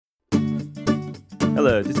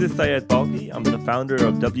Hello, this is Syed Balki. I'm the founder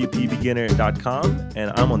of WPBeginner.com,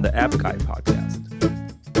 and I'm on the App Guy podcast.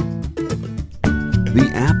 The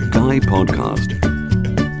App Guy podcast.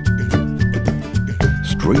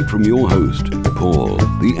 Straight from your host, Paul,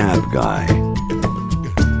 the App Guy.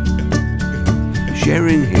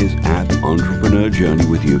 Sharing his app entrepreneur journey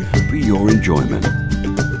with you for your enjoyment.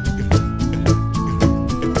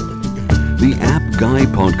 The App Guy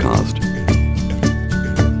podcast.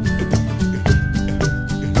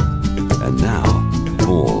 And now,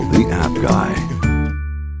 Paul, the App Guy.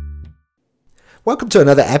 Welcome to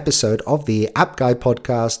another episode of the App Guy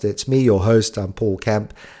podcast. It's me, your host, I'm Paul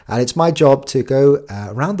Kemp, and it's my job to go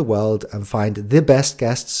around the world and find the best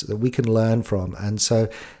guests that we can learn from. And so,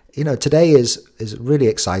 today is really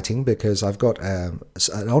exciting because I've got an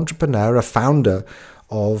entrepreneur, a founder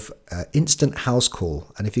of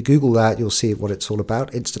InstantHousecall. And if you Google that, you'll see what it's all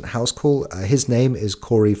about. InstantHousecall. His name is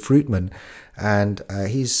Corey Fruitman, and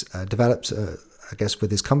he's developed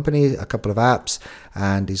with his company, a couple of apps,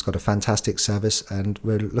 and he's got a fantastic service, and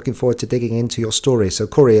we're looking forward to digging into your story. So,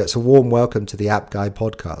 Corey, it's a warm welcome to the App Guy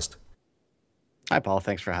podcast. Hi, Paul.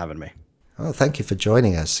 Thanks for having me. Oh, thank you for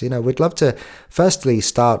joining us. We'd love to firstly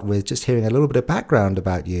start with just hearing a little bit of background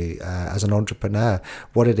about you as an entrepreneur,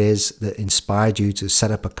 what it is that inspired you to set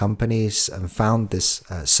up a company and found this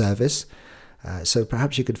service. So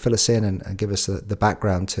perhaps you could fill us in and give us the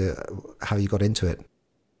background to how you got into it.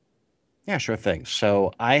 Yeah, sure thing.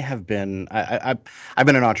 So I've been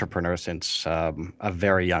an entrepreneur since a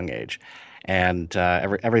very young age, and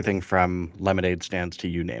everything from lemonade stands to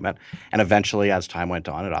you name it. And eventually, as time went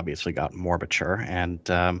on, it obviously got more mature. And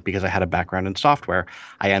because I had a background in software,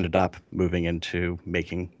 I ended up moving into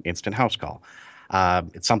making InstantHousecall.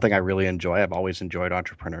 It's something I really enjoy. I've always enjoyed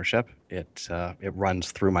entrepreneurship. It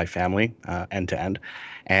runs through my family end to end,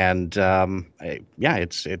 and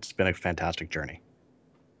it's been a fantastic journey.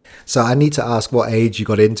 So I need to ask what age you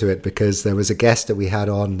got into it, because there was a guest that we had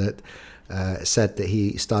on that said that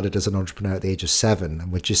he started as an entrepreneur at the age of 7,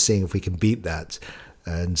 and we're just seeing if we can beat that.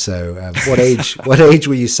 And so, what age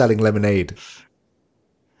were you selling lemonade?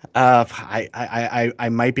 I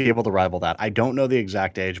might be able to rival that. I don't know the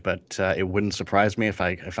exact age, but it wouldn't surprise me if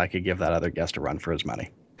I could give that other guest a run for his money.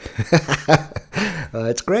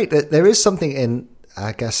 It's great. There is something in,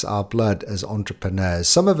 I guess, our blood as entrepreneurs.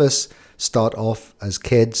 Some of us start off as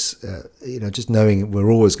kids, just knowing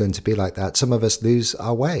we're always going to be like that. Some of us lose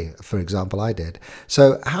our way. For example, I did.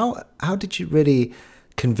 So how did you really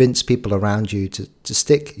convince people around you to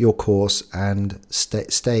stick your course and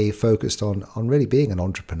stay focused on really being an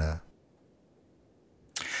entrepreneur?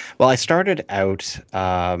 Well, I started out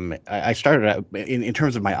in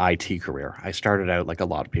terms of my IT career. I started out like a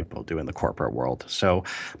lot of people do in the corporate world. So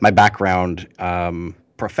my background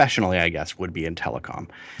professionally, I guess, would be in telecom.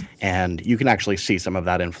 And you can actually see some of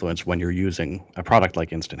that influence when you're using a product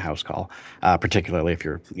like InstantHousecall, particularly if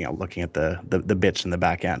you're looking at the bits in the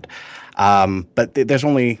back end. But there's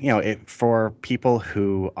only, for people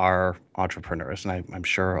who are entrepreneurs, and I'm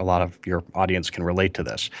sure a lot of your audience can relate to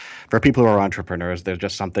this. For people who are entrepreneurs, there's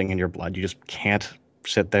just something in your blood. You just can't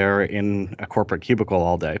sit there in a corporate cubicle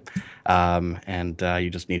all day. And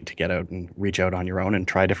you just need to get out and reach out on your own and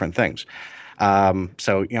try different things.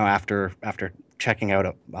 So after checking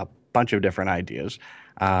out a bunch of different ideas,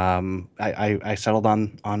 I settled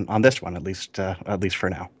on this one, at least for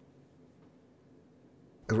now.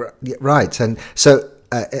 Right, and so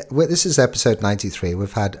this is episode 93.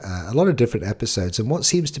 We've had a lot of different episodes, and what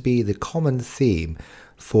seems to be the common theme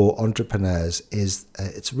for entrepreneurs is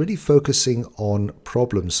it's really focusing on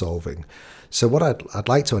problem solving. So what I'd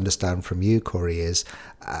like to understand from you, Corey, is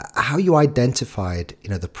how you identified,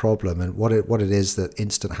 the problem and what it is that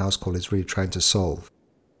InstantHousecall is really trying to solve.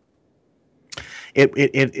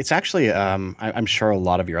 It's actually I'm sure a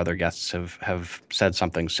lot of your other guests have said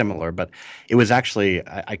something similar, but it was actually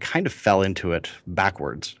I kind of fell into it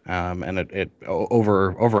backwards, and it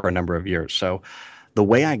over a number of years. So the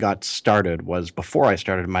way I got started was before I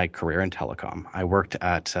started my career in telecom. I worked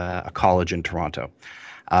at a college in Toronto.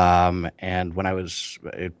 And when I was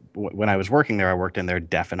working there, I worked in their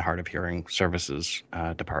deaf and hard of hearing services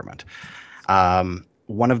department.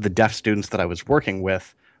 One of the deaf students that I was working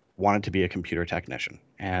with wanted to be a computer technician,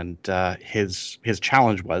 and his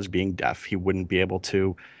challenge was, being deaf, he wouldn't be able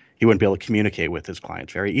to communicate with his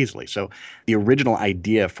clients very easily. So the original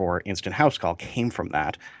idea for InstantHousecall came from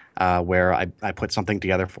that. Where I put something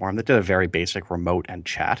together for him that did a very basic remote and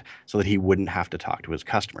chat so that he wouldn't have to talk to his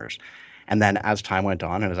customers. And then as time went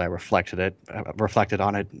on, and as I reflected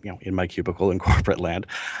on it, in my cubicle in corporate land,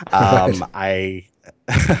 Right.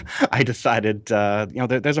 I decided,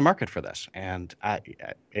 there's a market for this, and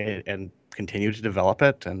and continued to develop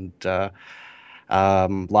it. And a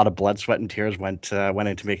lot of blood, sweat, and tears went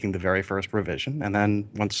into making the very first revision. And then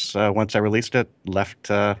once I released it,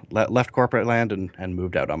 left corporate land and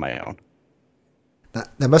moved out on my own.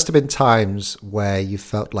 There must have been times where you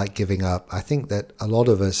felt like giving up. I think that a lot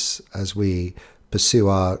of us, as we pursue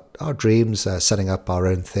our dreams, setting up our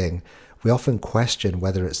own thing, we often question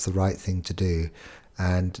whether it's the right thing to do.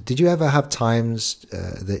 And did you ever have times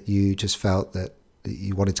that you just felt that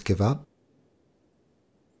you wanted to give up?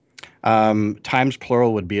 Times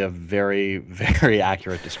plural would be a very, very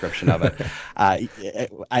accurate description of it.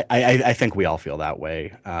 I think we all feel that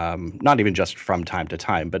way. Not even just from time to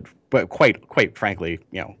time, but quite frankly,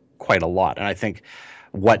 quite a lot. And I think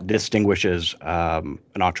what distinguishes an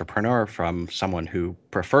entrepreneur from someone who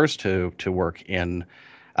prefers to work in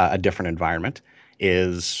a different environment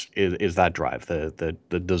is that drive,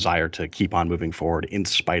 the desire to keep on moving forward in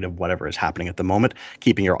spite of whatever is happening at the moment,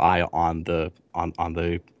 keeping your eye on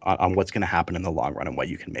what's going to happen in the long run and what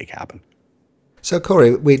you can make happen. So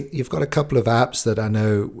Corey, you've got a couple of apps that I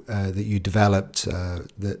know that you developed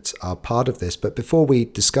that are part of this. But before we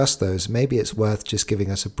discuss those, maybe it's worth just giving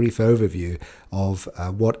us a brief overview of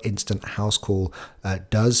what Instant House Call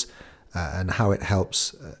does and how it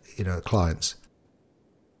helps clients.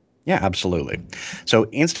 Yeah, absolutely. So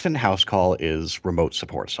Instant House Call is remote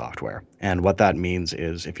support software. And what that means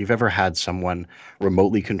is if you've ever had someone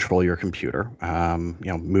remotely control your computer,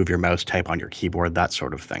 move your mouse, type on your keyboard, that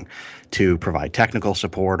sort of thing, to provide technical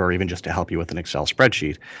support or even just to help you with an Excel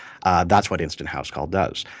spreadsheet, that's what Instant House Call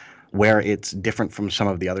does. Where it's different from some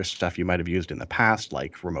of the other stuff you might have used in the past,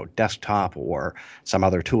 like remote desktop or some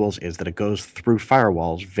other tools, is that it goes through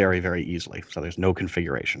firewalls very, very easily. So there's no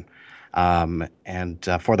configuration. And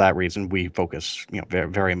for that reason, we focus, very,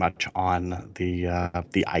 very much on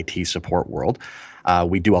the IT support world.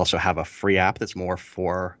 We do also have a free app that's more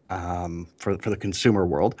for the consumer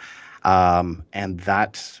world, and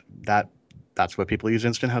that's what people use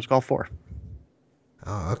Instant House Call for.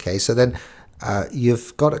 Oh, okay. So then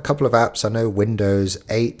you've got a couple of apps. I know Windows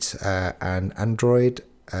 8 and Android,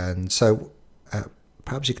 and so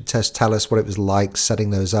perhaps you could tell us what it was like setting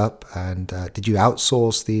those up, and did you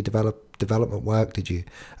outsource the development work? Did you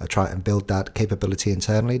try and build that capability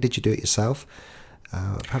internally? Did you do it yourself?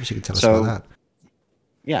 Perhaps you could tell us about that.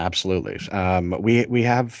 Yeah, absolutely. We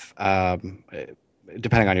have,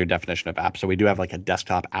 depending on your definition of app, so we do have like a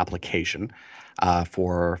desktop application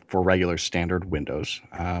for regular standard Windows,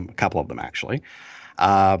 a couple of them actually.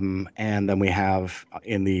 And then we have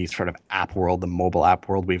in the sort of app world, the mobile app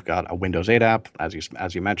world, we've got a Windows 8 app,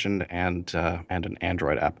 as you mentioned, and an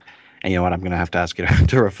Android app. And you know what? I'm going to have to ask you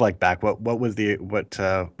to reflect back. What was the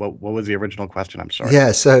original question? I'm sorry.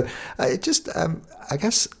 Yeah. So I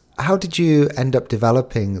guess, how did you end up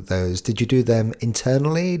developing those? Did you do them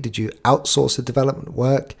internally? Did you outsource the development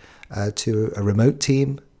work to a remote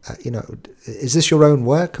team? Is this your own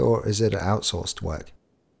work or is it outsourced work?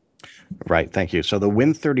 Right. Thank you. So the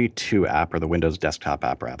Win32 app, or the Windows desktop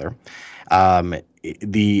app rather,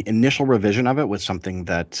 the initial revision of it was something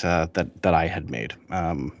that I had made,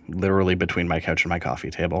 literally between my couch and my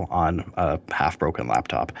coffee table on a half-broken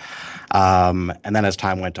laptop. And then as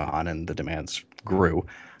time went on and the demands grew,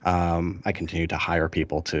 I continued to hire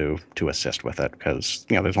people to assist with it because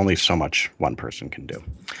there's only so much one person can do.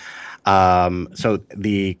 So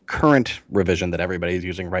the current revision that everybody's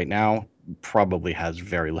using right now probably has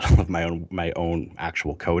very little of my own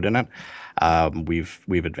actual code in it.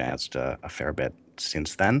 We've advanced a fair bit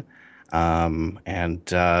since then. And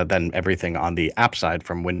then everything on the app side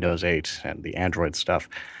from Windows 8 and the Android stuff,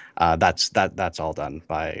 that's all done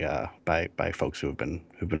by folks who've been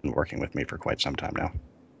working with me for quite some time now.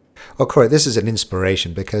 Well, Corey, this is an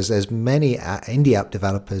inspiration because there's many indie app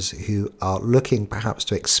developers who are looking perhaps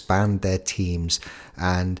to expand their teams,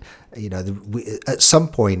 and at some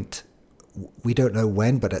point, we don't know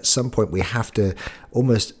when, but at some point we have to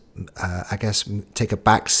almost take a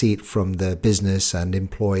back seat from the business and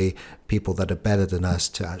employ people that are better than us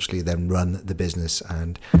to actually then run the business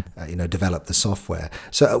and develop the software.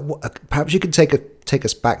 So perhaps you could take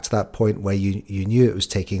us back to that point where you knew it was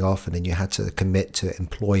taking off and then you had to commit to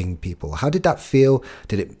employing people. How did that feel?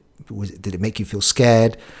 Did it make you feel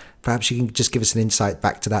scared? Perhaps you can just give us an insight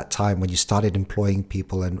back to that time when you started employing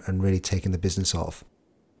people and really taking the business off.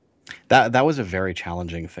 That was a very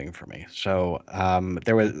challenging thing for me. So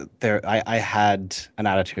I had an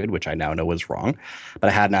attitude, which I now know was wrong, but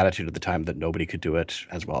I had an attitude at the time that nobody could do it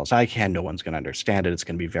as well as I can. No one's going to understand it. It's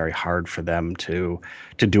going to be very hard for them to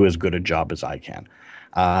do as good a job as I can.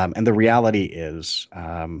 And the reality is,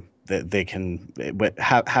 they can,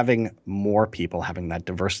 having more people having that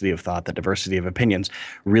diversity of thought, that diversity of opinions,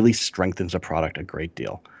 really strengthens a product a great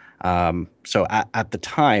deal. So at the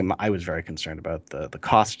time, I was very concerned about the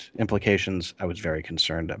cost implications. I was very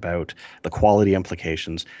concerned about the quality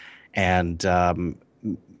implications, and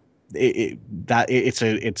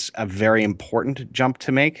it's a very important jump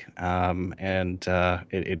to make, and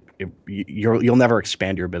you'll never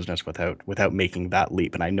expand your business without making that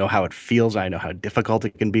leap. And I know how it feels. I know how difficult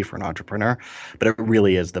it can be for an entrepreneur, but it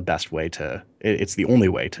really is the best way it's the only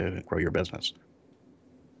way to grow your business.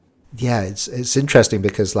 Yeah, it's interesting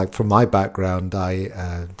because, like, from my background,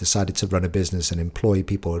 I decided to run a business and employ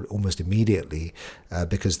people almost immediately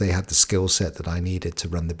because they had the skill set that I needed to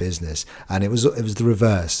run the business. And it was the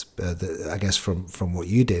reverse, I guess, from what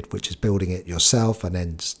you did, which is building it yourself and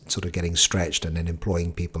then sort of getting stretched and then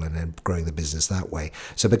employing people and then growing the business that way.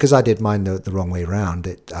 So because I did mine the wrong way around,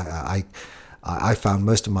 I found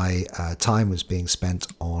most of my time was being spent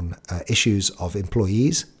on issues of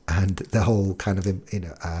employees, and the whole kind of,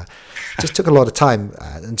 just took a lot of time.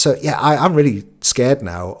 And so, yeah, I'm really scared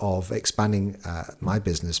now of expanding my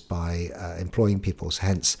business by employing people.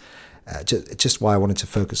 Hence, just why I wanted to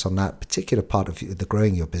focus on that particular part of the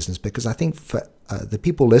growing your business, because I think for the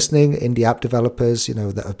people listening, indie app developers,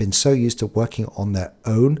 that have been so used to working on their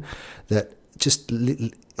own, that just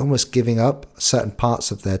almost giving up certain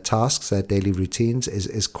parts of their tasks, their daily routines,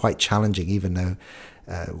 is quite challenging, even though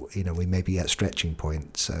we may be at stretching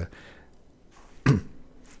point.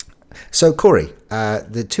 So Corey,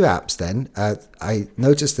 the two apps then, I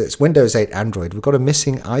noticed that it's Windows 8, Android. We've got a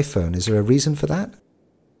missing iPhone. Is there a reason for that?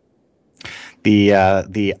 The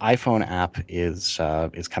iPhone app is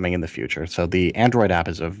coming in the future. So the Android app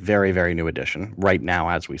is a very, very new addition. Right now,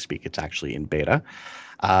 as we speak, it's actually in beta.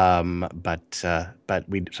 But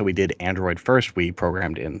we did Android first. We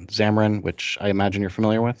programmed in Xamarin, which I imagine you're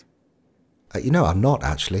familiar with. I'm not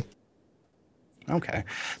actually. Okay.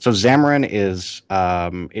 So Xamarin is,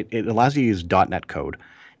 it allows you to use .NET code,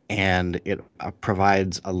 and it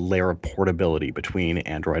provides a layer of portability between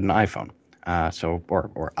Android and iPhone.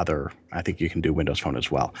 Or other, I think you can do Windows Phone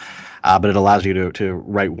as well. But it allows you to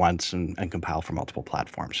write once and compile for multiple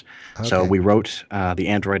platforms. Okay. So we wrote the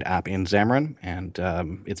Android app in Xamarin, and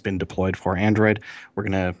it's been deployed for Android. We're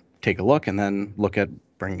going to take a look and then look at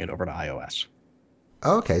bringing it over to iOS.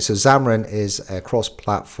 Okay, so Xamarin is a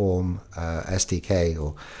cross-platform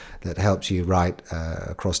SDK that helps you write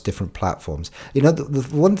across different platforms. The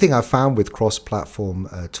one thing I've found with cross-platform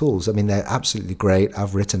tools, I mean, they're absolutely great.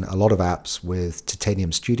 I've written a lot of apps with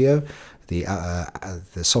Titanium Studio, the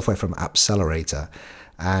software from Appcelerator.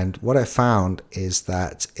 And what I found is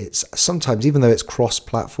that it's sometimes, even though it's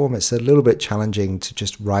cross-platform, it's a little bit challenging to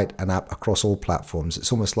just write an app across all platforms.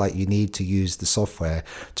 It's almost like you need to use the software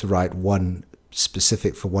to write one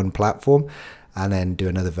specific for one platform and then do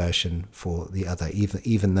another version for the other,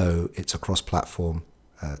 even though it's a cross-platform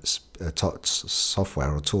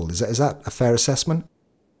software or tool. Is that a fair assessment?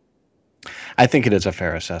 I think it is a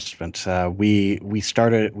fair assessment. We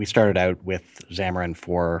started out with Xamarin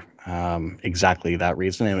for exactly that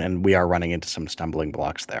reason, and we are running into some stumbling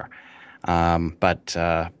blocks there. But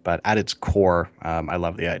at its core, I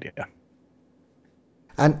love the idea.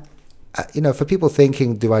 And for people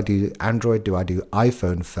thinking, do I do Android? Do I do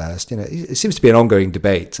iPhone first? It seems to be an ongoing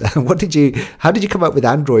debate. How did you come up with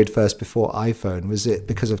Android first before iPhone? Was it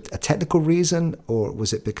because of a technical reason, or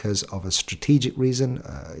was it because of a strategic reason?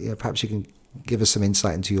 Perhaps you can give us some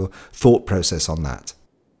insight into your thought process on that.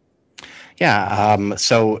 Yeah.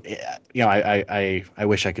 So, I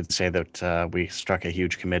wish I could say that we struck a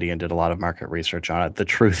huge committee and did a lot of market research on it. The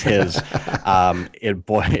truth is, it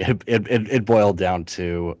boiled down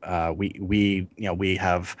to we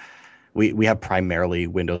have primarily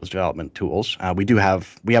Windows development tools. We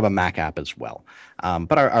have a Mac app as well,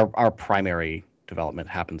 but our primary development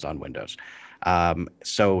happens on Windows.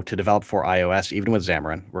 So to develop for iOS, even with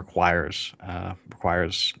Xamarin, requires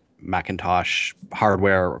Macintosh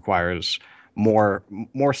hardware, requires more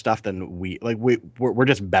stuff than we're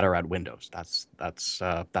just better at Windows. That's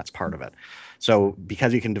part of it. So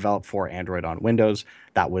because you can develop for Android on Windows,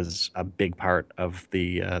 that was a big part of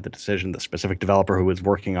the decision. The specific developer who was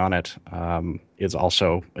working on it is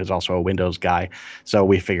also a Windows guy. So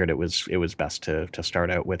we figured it was best to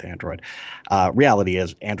start out with Android. Reality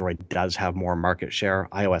is Android does have more market share.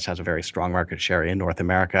 iOS has a very strong market share in North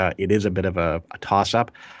America. It is a bit of a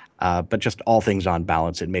toss-up. But just all things on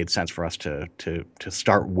balance, it made sense for us to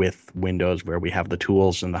start with Windows, where we have the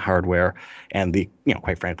tools and the hardware and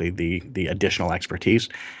quite frankly, the additional expertise,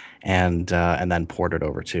 and then port it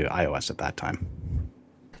over to iOS at that time.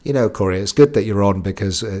 Corey, it's good that you're on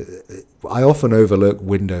because I often overlook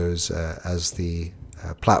Windows as the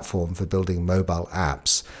platform for building mobile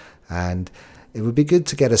apps. And it would be good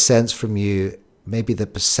to get a sense from you, maybe the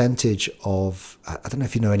percentage of, I don't know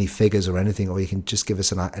if you know any figures or anything, or you can just give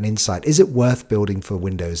us an insight. Is it worth building for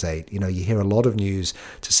Windows 8? You hear a lot of news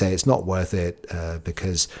to say it's not worth it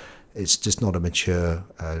because it's just not a mature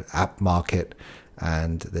app market,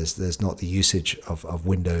 and there's not the usage of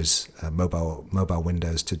Windows, mobile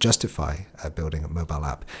Windows to justify building a mobile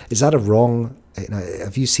app. Is that a wrong?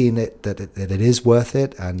 Have you seen it that it is worth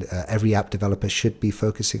it, and every app developer should be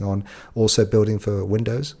focusing on also building for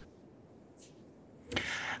Windows?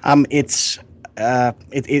 It's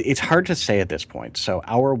hard to say at this point. So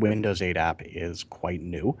our Windows 8 app is quite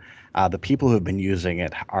new. The people who have been using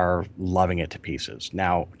it are loving it to pieces.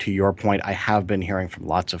 Now, to your point, I have been hearing from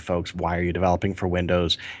lots of folks, why are you developing for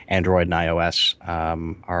Windows? Android and iOS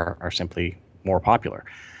are simply more popular.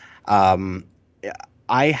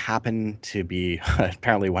 I happen to be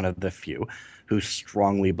apparently one of the few who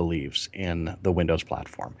strongly believes in the Windows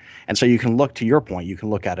platform. And so you can look, to your point, you can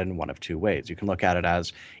look at it in one of two ways. You can look at it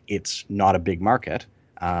as it's not a big market,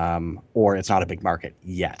 or it's not a big market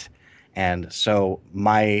yet. And so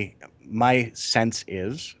my sense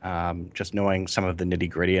is, just knowing some of the nitty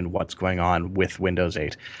gritty and what's going on with Windows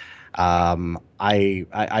 8, I'm a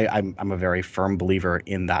very firm believer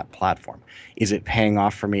in that platform. Is it paying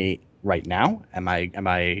off for me right now?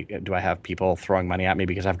 Do I have people throwing money at me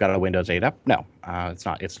because I've got a Windows 8 app? No, it's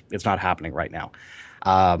not. It's not happening right now.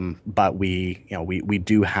 But we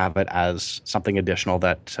do have it as something additional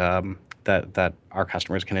that our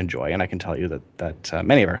customers can enjoy, and I can tell you that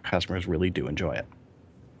many of our customers really do enjoy it.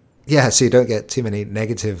 Yeah, so you don't get too many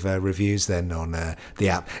negative reviews then on the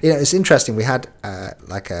app. It's interesting. We had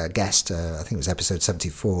like a guest, I think it was episode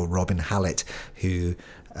 74, Robin Hallett, who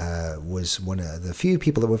was one of the few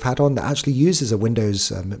people that we've had on that actually uses a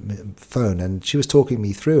Windows phone, and she was talking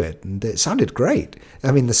me through it, and it sounded great.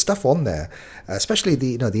 I mean, the stuff on there, especially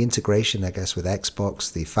the integration, I guess, with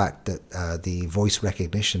Xbox, the fact that the voice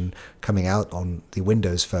recognition coming out on the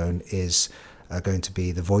Windows phone is going to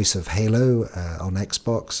be the voice of Halo on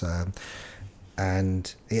Xbox,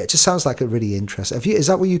 and it just sounds like a really interesting. Is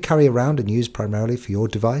that what you carry around and use primarily for your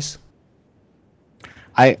device?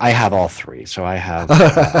 I have all three, so I have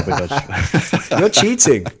Windows. You're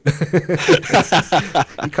cheating.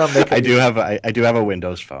 You can't make. I do have a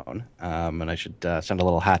Windows phone, and I should send a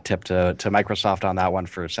little hat tip to Microsoft on that one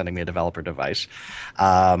for sending me a developer device.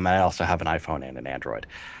 And I also have an iPhone and an Android.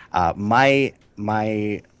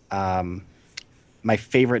 My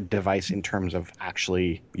favorite device in terms of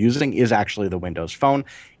actually using is actually the Windows Phone.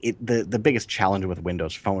 The biggest challenge with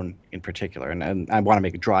Windows Phone in particular, and I want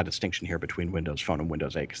to draw a distinction here between Windows Phone and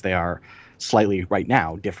Windows 8 because they are slightly, right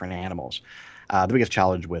now, different animals. The biggest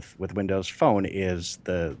challenge with Windows Phone is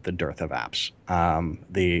the dearth of apps.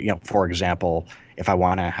 For example, if I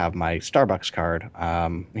want to have my Starbucks card,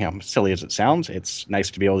 silly as it sounds, it's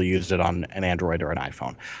nice to be able to use it on an Android or an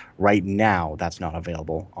iPhone. Right now, that's not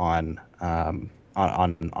available on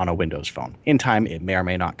a Windows phone. In time, it may or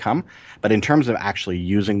may not come. But in terms of actually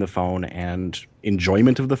using the phone and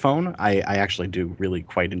enjoyment of the phone, I actually do really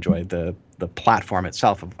quite enjoy the platform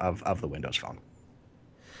itself of the Windows Phone.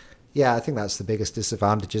 Yeah, I think that's the biggest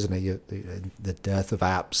disadvantage, isn't it? The dearth of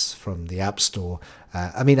apps from the App Store.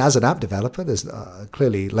 I mean, as an app developer, there's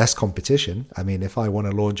clearly less competition. I mean, if I want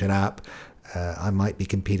to launch an app, I might be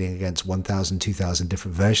competing against 1,000, 2,000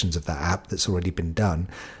 different versions of that app that's already been done.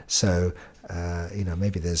 So,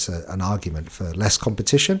 maybe there's an argument for less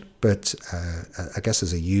competition. But I guess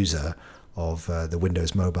as a user of the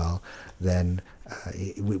Windows Mobile, then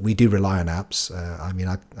we do rely on apps.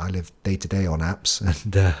 I live day to day on apps,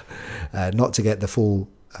 and not to get the full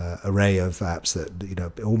array of apps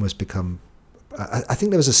that almost become. I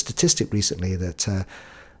think there was a statistic recently that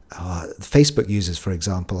Facebook users, for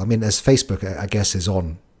example. I mean, as Facebook, I guess, is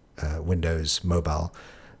on Windows Mobile,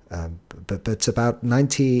 but it's about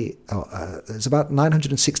 90. It's about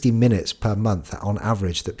 960 minutes per month on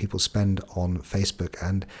average that people spend on Facebook,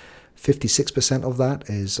 and 56% of that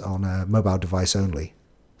is on a mobile device only.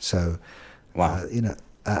 So, wow.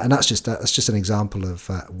 And that's just an example of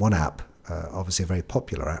one app, obviously a very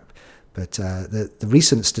popular app. But the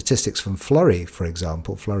recent statistics from Flurry, for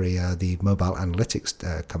example, the mobile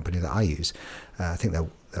analytics company that I use, I think they're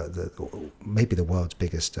maybe the world's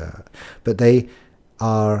biggest, but they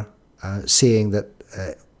are seeing that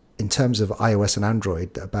in terms of iOS and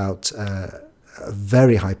Android, about a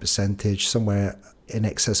very high percentage, somewhere in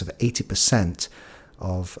excess of 80%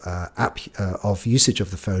 of usage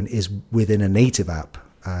of the phone is within a native app.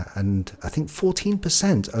 and I think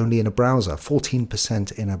 14% only in a browser,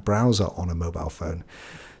 14% in a browser on a mobile phone.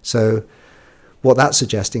 So what that's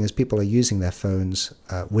suggesting is people are using their phones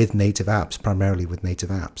with native apps, primarily with native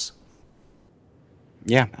apps.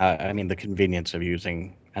 Yeah, I mean, the convenience of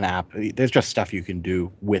using an app, there's just stuff you can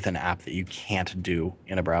do with an app that you can't do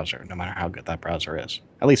in a browser, no matter how good that browser is.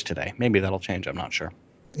 At least today. Maybe that'll change, I'm not sure.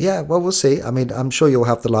 Yeah, well, we'll see. I mean, I'm sure you'll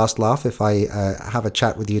have the last laugh if I have a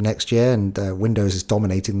chat with you next year and Windows is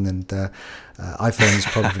dominating and iPhone's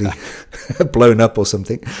probably blown up or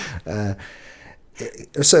something.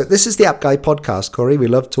 So this is the App Guy podcast, Corey. We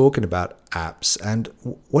love talking about apps. And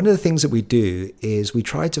one of the things that we do is we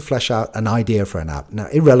try to flesh out an idea for an app. Now,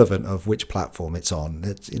 irrelevant of which platform it's on.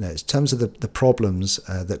 It's, in terms of the problems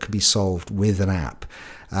that could be solved with an app.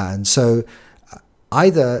 And so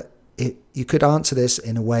either you could answer this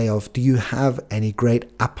in a way of, do you have any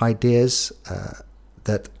great app ideas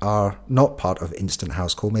that are not part of Instant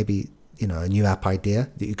House Call? Maybe a new app idea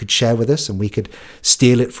that you could share with us and we could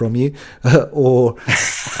steal it from you,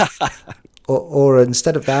 or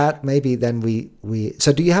instead of that, maybe then we.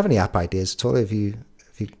 So, do you have any app ideas at all? Have you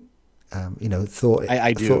thought?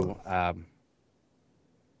 I do.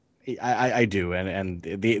 I do, and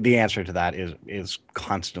the answer to that is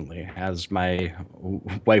constantly, as my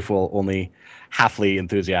wife will only halfly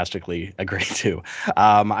enthusiastically agree to.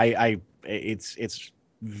 It's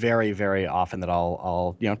very, very often that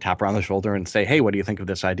I'll tap her on the shoulder and say, hey, what do you think of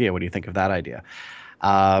this idea? What do you think of that idea?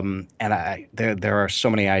 And there are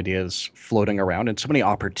so many ideas floating around and so many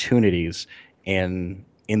opportunities in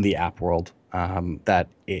the app world that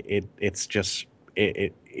it's just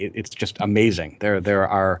amazing.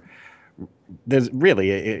 There's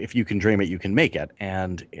really, if you can dream it, you can make it,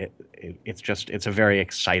 and it's a very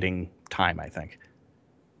exciting time, I think.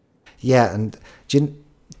 Yeah, and do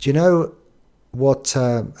you know what?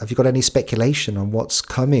 Have you got any speculation on what's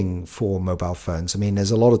coming for mobile phones? I mean,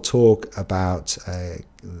 there's a lot of talk about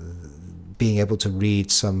being able to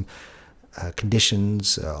read some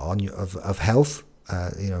conditions of health.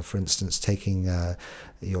 For instance, taking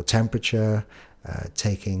your temperature,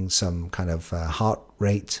 taking some kind of heart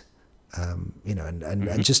rate. And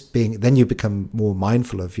just then you become more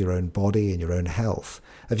mindful of your own body and your own health.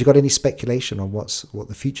 Have you got any speculation on what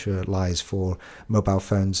the future lies for mobile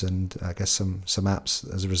phones and I guess some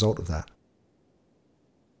apps as a result of that?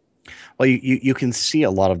 Well, you can see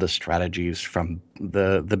a lot of the strategies from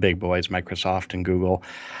the big boys, Microsoft and Google,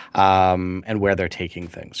 and where they're taking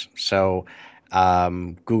things. So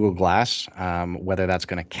Google Glass, whether that's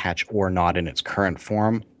going to catch or not in its current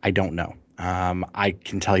form, I don't know. I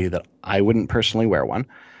can tell you that I wouldn't personally wear one,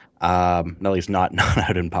 at least not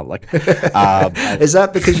out in public. Is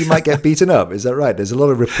that because you might get beaten up? Is that right? There's a lot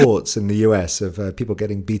of reports in the US of people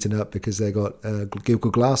getting beaten up because they got Google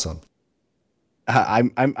Glass on.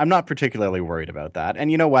 I'm not particularly worried about that.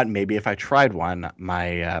 And you know what? Maybe if I tried one, my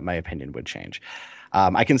opinion would change.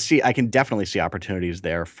 I can definitely see opportunities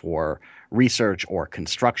there for research or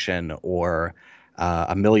construction or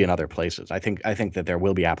a million other places. I think that there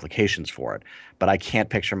will be applications for it, but I can't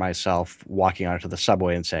picture myself walking onto the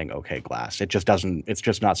subway and saying, "Okay, glass." It's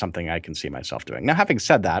just not something I can see myself doing. Now, having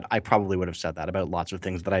said that, I probably would have said that about lots of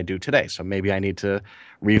things that I do today. So maybe I need to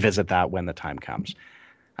revisit that when the time comes.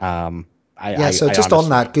 On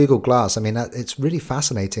that Google Glass, I mean, it's really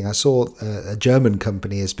fascinating. I saw a German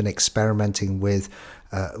company has been experimenting with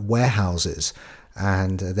warehouses,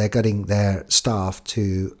 and they're getting their staff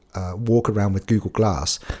to walk around with Google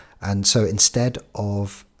Glass. And so instead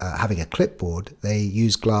of having a clipboard, they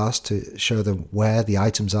use glass to show them where the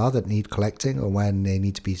items are that need collecting or when they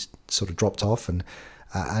need to be sort of dropped off. And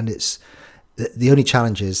it's the only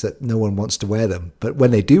challenge is that no one wants to wear them. But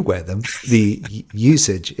when they do wear them, the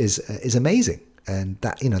usage is amazing. And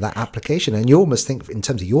that application, and you almost think in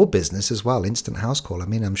terms of your business as well, Instant House Call. I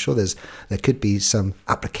mean, I'm sure there could be some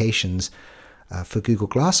applications for Google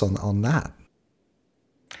Glass on that.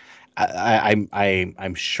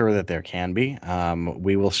 I'm sure that there can be.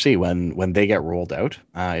 We will see when they get rolled out.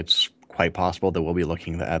 It's quite possible that we'll be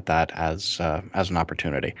looking at that as an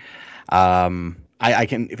opportunity. I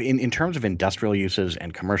can, in terms of industrial uses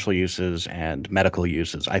and commercial uses and medical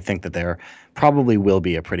uses, I think that there probably will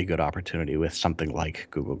be a pretty good opportunity with something like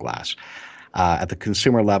Google Glass. At the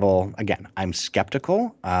consumer level, again, I'm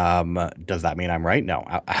skeptical. Does that mean I'm right? No,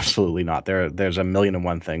 absolutely not. There's a million and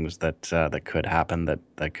one things that could happen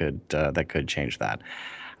that could change that.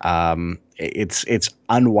 It's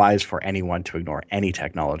unwise for anyone to ignore any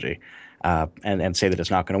technology and say that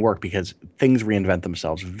it's not going to work, because things reinvent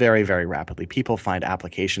themselves very, very rapidly. People find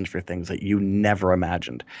applications for things that you never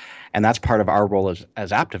imagined, and that's part of our role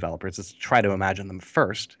as app developers, is to try to imagine them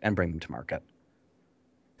first and bring them to market.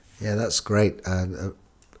 Yeah, that's great. I'm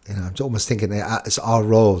almost thinking it's our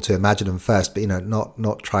role to imagine them first, but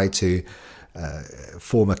not try to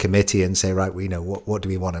form a committee and say, right, what do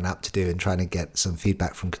we want an app to do, and trying to get some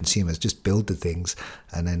feedback from consumers. Just build the things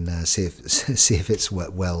and then see if it's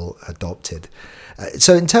well adopted.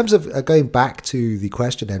 So in terms of going back to the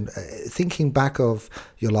question and thinking back of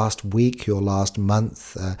your last week, your last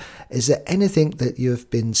month, is there anything that you've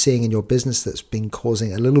been seeing in your business that's been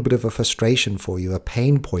causing a little bit of a frustration for you, a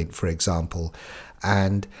pain point, for example?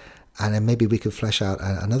 And then maybe we could flesh out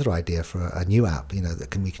another idea for a new app,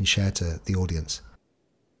 that we can share to the audience.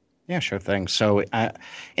 Yeah, sure thing. So,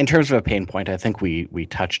 in terms of a pain point, I think we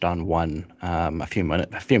touched on one a few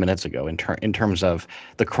minutes ago in terms of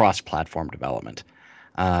the cross-platform development.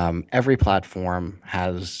 Every platform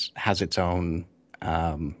has its own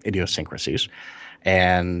idiosyncrasies,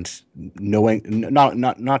 and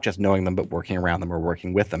not just knowing them, but working around them or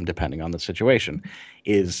working with them, depending on the situation,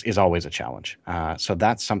 is always a challenge. So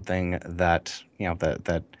that's something that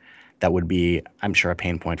that would be, I'm sure, a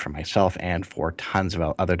pain point for myself and for tons of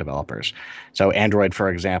other developers. So Android, for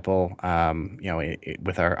example,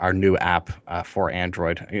 with our new app for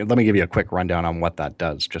Android, let me give you a quick rundown on what that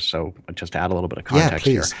does, just to add a little bit of context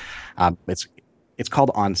here. It's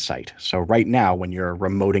called On-Site. So right now, when you're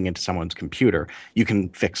remoting into someone's computer, you can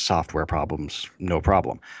fix software problems, no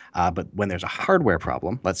problem. But when there's a hardware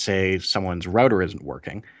problem, let's say someone's router isn't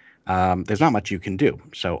working, there's not much you can do.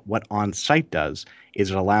 So what On-Site does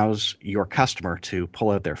is it allows your customer to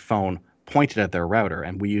pull out their phone, point it at their router,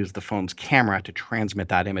 and we use the phone's camera to transmit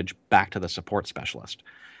that image back to the support specialist,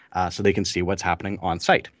 so they can see what's happening on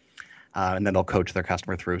site. And then they'll coach their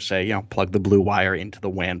customer through, say, plug the blue wire into the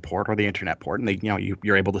WAN port or the internet port, and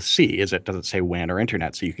you're able to see, does it say WAN or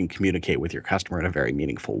internet, so you can communicate with your customer in a very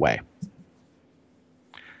meaningful way.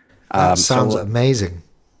 That sounds amazing.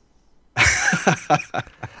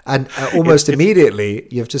 And almost immediately,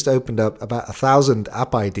 you've just opened up about 1,000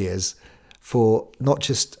 app ideas for not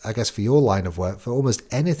just, I guess, for your line of work, for almost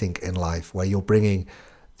anything in life where you're bringing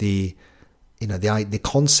the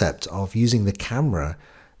concept of using the camera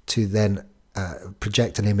to then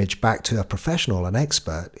project an image back to a professional, an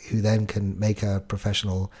expert, who then can make a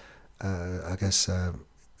professional,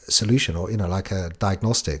 solution, or like a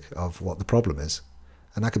diagnostic of what the problem is,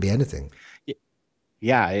 and that could be anything.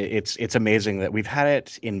 Yeah, it's amazing that we've had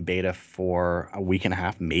it in beta for a week and a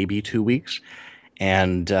half, maybe 2 weeks.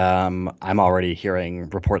 And I'm already hearing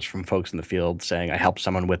reports from folks in the field saying I helped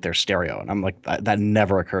someone with their stereo, and I'm like, that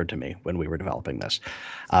never occurred to me when we were developing this,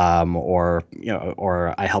 or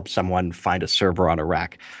I helped someone find a server on a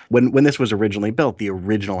rack. When this was originally built, the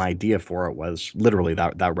original idea for it was literally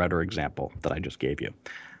that router example that I just gave you.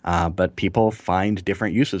 But people find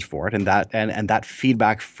different uses for it, and that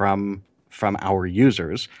feedback from our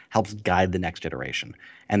users helps guide the next iteration.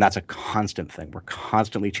 And that's a constant thing. We're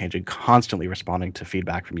constantly changing, constantly responding to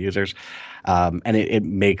feedback from users. And it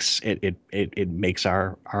makes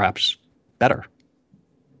our apps better.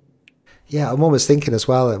 Yeah, I'm almost thinking as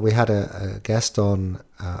well that we had a guest on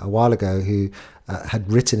a while ago who had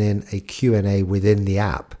written in a Q&A within the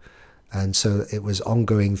app. And so it was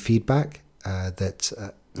ongoing feedback that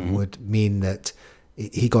would mean that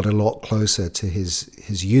he got a lot closer to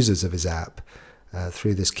his users of his app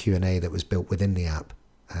through this Q&A that was built within the app,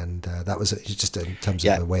 and that was just in terms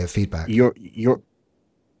of a way of feedback.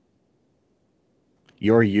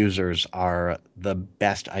 Your users are the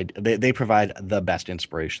best. They provide the best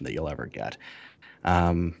inspiration that you'll ever get,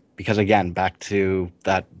 because again, back to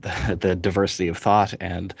the diversity of thought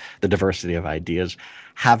and the diversity of ideas,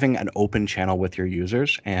 having an open channel with your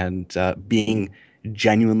users and being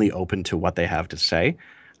genuinely open to what they have to say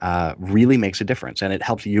really makes a difference, and it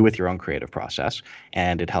helps you with your own creative process,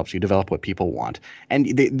 and it helps you develop what people want.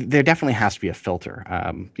 And there definitely has to be a filter.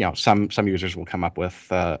 Some users will come up with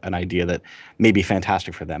an idea that may be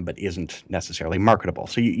fantastic for them, but isn't necessarily marketable.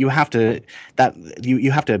 So you have to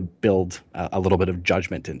build a little bit of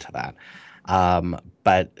judgment into that.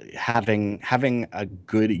 But having a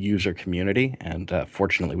good user community, and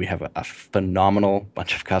fortunately we have a phenomenal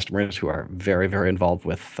bunch of customers who are very, very involved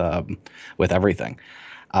with everything.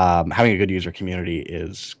 Having a good user community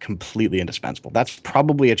is completely indispensable. That's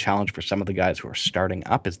probably a challenge for some of the guys who are starting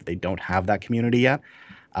up, is that they don't have that community yet.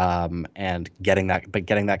 And getting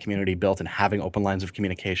that community built and having open lines of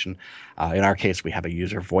communication. In our case, we have a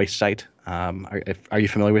user voice site. Are you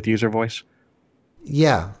familiar with user voice?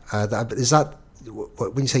 Yeah, is that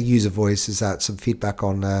when you say user voice? Is that some feedback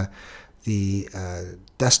on the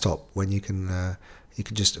desktop when you can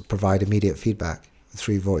just provide immediate feedback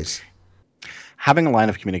through voice? Having lines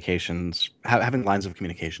of communications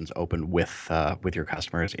open with your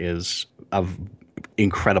customers is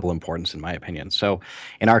incredible importance, in my opinion. So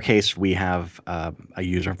in our case, we have a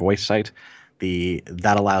user voice site.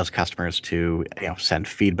 That allows customers to send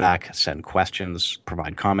feedback, send questions,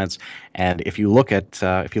 provide comments. And if you look at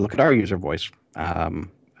our user voice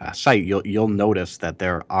site, you'll notice that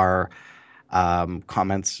there are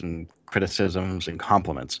comments and criticisms and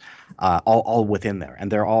compliments all within there,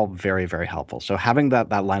 and they're all very, very helpful. So having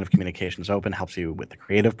that line of communications open helps you with the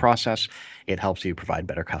creative process. It helps you provide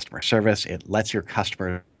better customer service. It lets your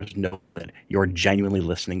customers know that you're genuinely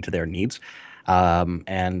listening to their needs,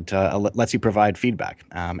 and lets you provide feedback.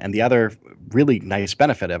 And the other really nice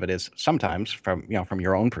benefit of it is sometimes from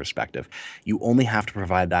your own perspective, you only have to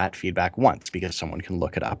provide that feedback once, because someone can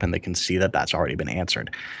look it up and they can see that that's already been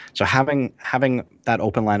answered. So having that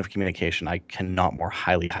open line of communication, I cannot more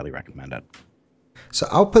highly recommend it. So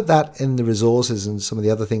I'll put that in the resources and some of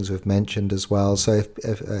the other things we've mentioned as well. So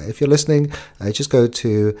if you're listening, just go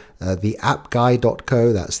to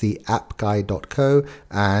theappguy.co. That's theappguy.co,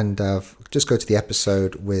 and just go to the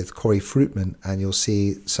episode with Corey Fruitman, and you'll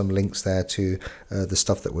see some links there to the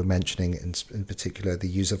stuff that we're mentioning, in particular the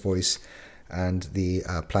user voice and the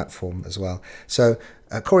platform as well. So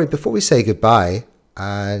Corey, before we say goodbye,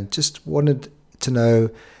 I just wanted to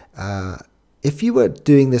know if you were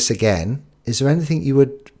doing this again, is there anything you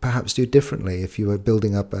would perhaps do differently if you were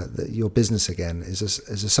building up your business again? Is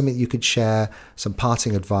there something you could share, some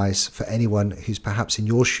parting advice for anyone who's perhaps in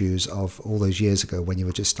your shoes of all those years ago when you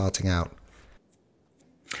were just starting out?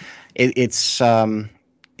 It's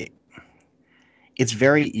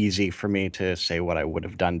very easy for me to say what I would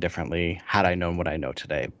have done differently had I known what I know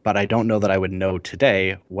today. But I don't know that I would know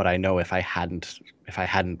today what I know if I hadn't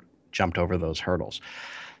jumped over those hurdles.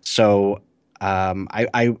 So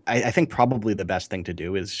I think probably the best thing to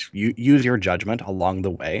do is use your judgment along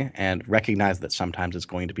the way and recognize that sometimes it's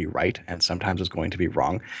going to be right and sometimes it's going to be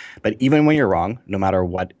wrong. But even when you're wrong, no matter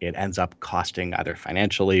what it ends up costing, either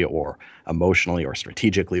financially or emotionally or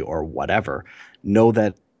strategically or whatever, know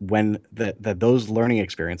that that those learning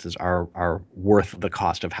experiences are worth the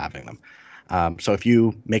cost of having them. So if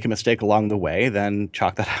you make a mistake along the way, then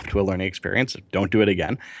chalk that up to a learning experience. Don't do it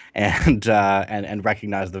again, and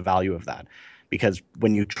recognize the value of that. Because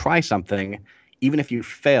when you try something, even if you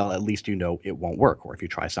fail, at least you know it won't work. Or if you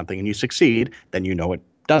try something and you succeed, then you know it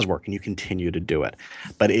does work and you continue to do it.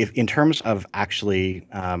 But if in terms of actually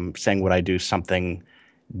saying would I do something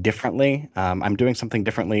differently, I'm doing something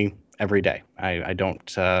differently every day. I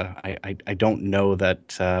don't know that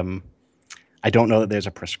there's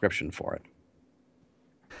a prescription for it.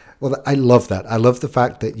 Well, I love that. I love the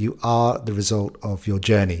fact that you are the result of your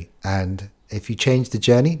journey. And if you change the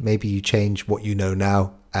journey, maybe you change what you know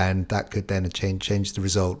now, and that could then change the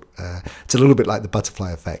result. It's a little bit like the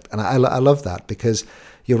butterfly effect. And I love that, because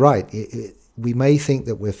you're right. We may think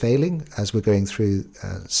that we're failing as we're going through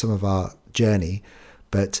some of our journey,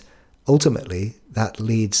 but ultimately that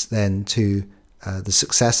leads then to the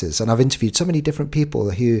successes. And I've interviewed so many different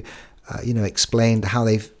people who, explained how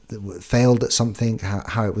they've failed at something,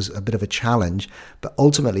 how it was a bit of a challenge, but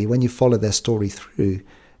ultimately when you follow their story through,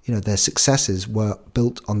 their successes were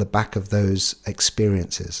built on the back of those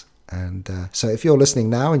experiences. And so if you're listening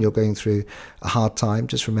now and you're going through a hard time,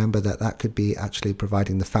 just remember that could be actually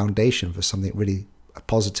providing the foundation for something really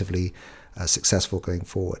positively successful going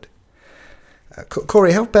forward.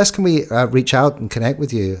 Corey, how best can we reach out and connect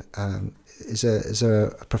with you? Is there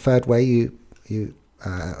a preferred way you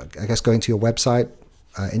I guess going to your website,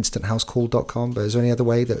 InstantHousecall.com, but is there any other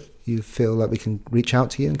way that you feel that we can reach out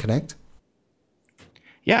to you and connect?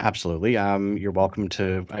 Yeah, absolutely. You're welcome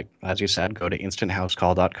to, as you said, go to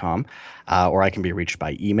InstantHousecall.com, or I can be reached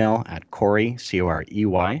by email at Corey,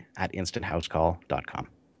 Corey, at InstantHousecall.com.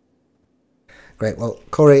 Great. Well,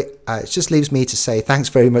 Corey, it just leaves me to say thanks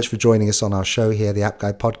very much for joining us on our show here, the App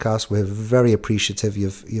Guy Podcast. We're very appreciative.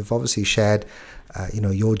 You've obviously shared,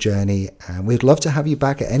 your journey, and we'd love to have you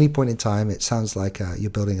back at any point in time. It sounds like you're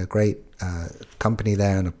building a great company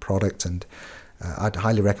there and a product, and I'd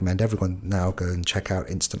highly recommend everyone now go and check out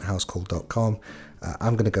InstantHousecall.com.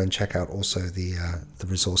 I'm going to go and check out also the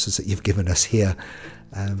resources that you've given us here.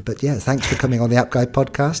 But yeah, thanks for coming on the App Guy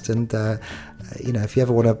Podcast, and if you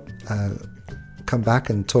ever want to come back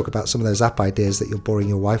and talk about some of those app ideas that you're boring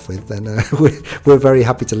your wife with, then we're very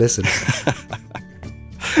happy to listen.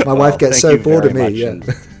 My wife gets so bored of me. Yeah.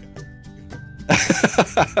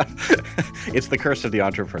 It's the curse of the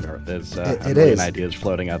entrepreneur. There's a it million is. Ideas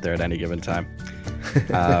floating out there at any given time.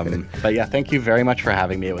 But yeah, thank you very much for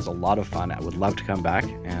having me. It was a lot of fun. I would love to come back,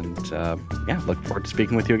 and look forward to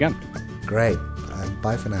speaking with you again. Great.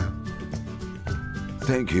 Bye for now.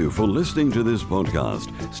 Thank you for listening to this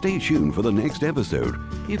podcast. Stay tuned for the next episode.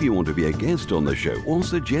 If you want to be a guest on the show or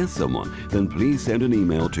suggest someone, then please send an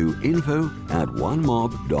email to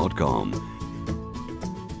info@onemob.com.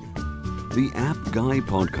 The App Guy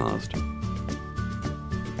Podcast.